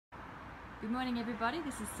Good morning everybody,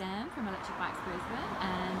 this is Sam from Electric Bikes Brisbane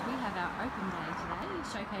and we have our open day today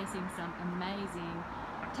showcasing some amazing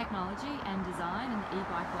technology and design in the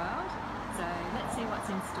e-bike world. So let's see what's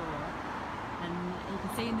in store. And you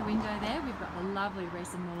can see in the window there we've got the lovely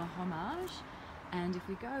Muller Homage, and if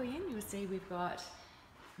we go in you'll see we've got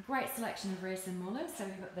a great selection of Muller. So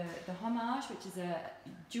we've got the Homage, which is a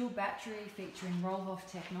dual battery featuring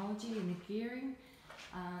roll-off technology in the gearing.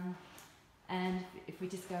 And if we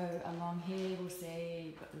just go along here, we'll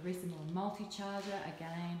see we've got the Muller multi-charger,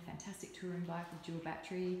 again, fantastic touring bike with dual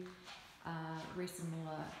battery.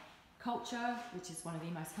 Muller Culture, which is one of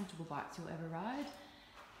the most comfortable bikes you'll ever ride.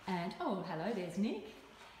 And oh, hello, there's Nick.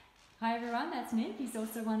 Hi everyone, that's Nick. He's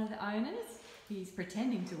also one of the owners. He's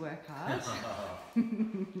pretending to work hard.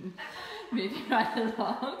 Moving right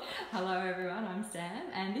along. Hello everyone, I'm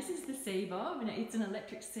Sam, and this is the C-Bob, and it's an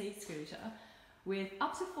electric C-scooter with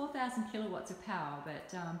up to 4,000 kilowatts of power,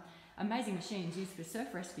 but amazing machines used for surf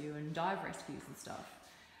rescue and dive rescues and stuff.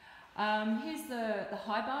 Here's the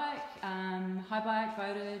Ebikes. Ebikes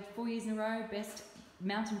voted 4 years in a row best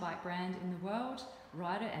mountain bike brand in the world.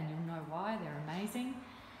 Ride it and you'll know why, they're amazing.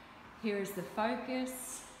 Here is the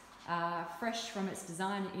Focus, fresh from its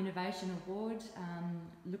Design and Innovation Award.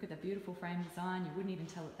 Look at the beautiful frame design, you wouldn't even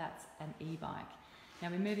tell that that's an e-bike. Now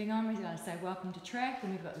we're moving on, we're going to say welcome to Trek,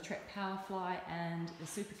 and we've got the Trek Powerfly and the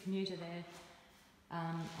Super Commuter there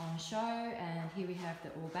on show. And here we have the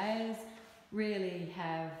Ebikes, really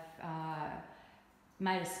have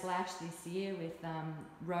made a splash this year with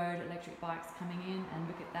road electric bikes coming in, and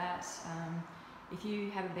look at that. If you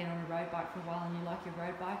haven't been on a road bike for a while and you like your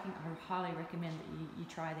road biking, I highly recommend that you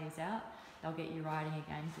try these out. They'll get you riding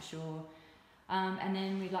again for sure. And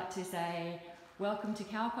then we'd like to say welcome to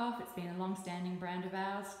Kalkoff. It's been a long-standing brand of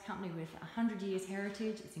ours, company with 100 years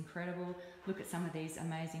heritage. It's incredible. Look at some of these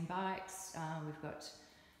amazing bikes. We've got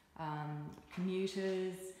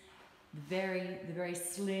commuters, the very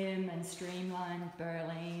slim and streamlined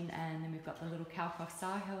Berlin, and then we've got the little Kalkoff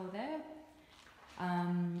Cycle there.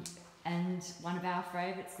 And one of our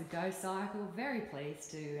favourites, the Go Cycle. Very pleased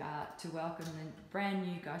to welcome the brand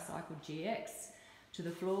new Go Cycle GX to the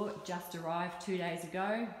floor. It just arrived 2 days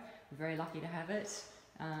ago. We're very lucky to have it.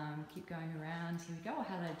 Keep going around. Here we go.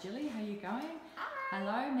 Hello, Jilly. How are you going? Hi.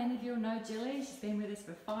 Hello. Many of you know Jilly. She's been with us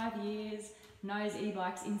for 5 years. Knows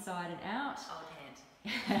e-bikes inside and out. Old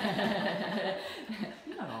hand.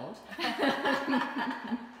 You're not old.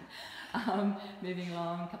 Moving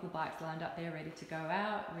along, a couple of bikes lined up there, ready to go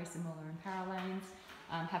out. Muller and Paralanes.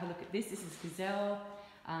 Have a look at this. This is Gazelle.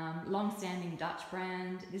 Long-standing Dutch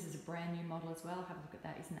brand. This is a brand new model as well. Have a look at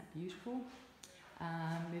that. Isn't that beautiful?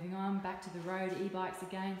 Moving on, back to the road, e-bikes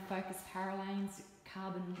again, Focus Paralanes,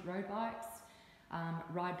 carbon road bikes,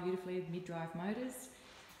 ride beautifully with mid-drive motors.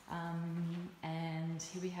 And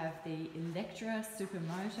here we have the Electra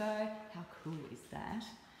Supermoto. How cool is that?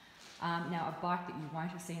 Now a bike that you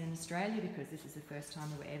won't have seen in Australia because this is the first time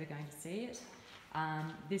that we're ever going to see it.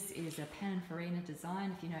 This is a Pininfarina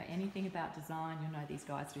design. If you know anything about design, you'll know these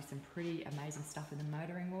guys do some pretty amazing stuff in the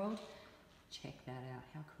motoring world. Check that out,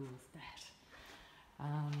 how cool is that?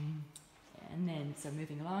 And then, so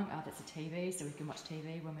moving along, that's a TV, so we can watch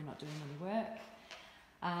TV when we're not doing any work.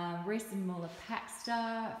 Muller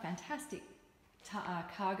Paxter, fantastic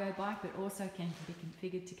cargo bike, but also can be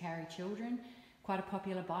configured to carry children. Quite a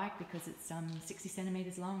popular bike because it's 60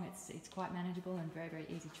 centimetres long, it's quite manageable and very, very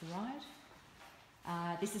easy to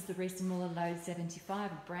ride. This is the Muller Load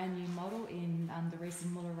 75, a brand new model in the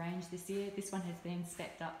Muller range this year. This one has been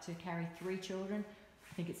spec'd up to carry 3 children.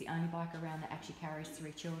 I think it's the only bike around that actually carries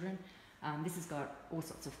 3 children. This has got all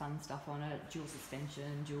sorts of fun stuff on it, dual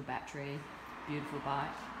suspension, dual battery, beautiful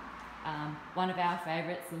bike. One of our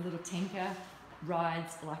favourites, the little Tinker,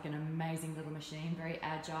 rides like an amazing little machine, very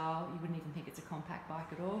agile. You wouldn't even think it's a compact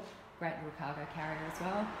bike at all. Great little cargo carrier as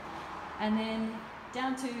well. And then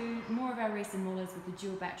down to more of our Mullers with the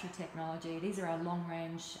dual battery technology. These are our long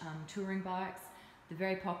range touring bikes. The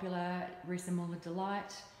very popular Muller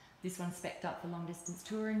Delight. This one's spec'd up for long distance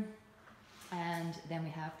touring. And then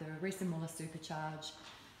we have the Muller Supercharge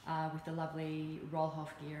with the lovely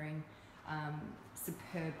roll-off gearing.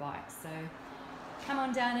 Superb bikes. So come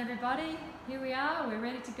on down everybody. Here we are, we're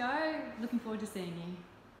ready to go. Looking forward to seeing you.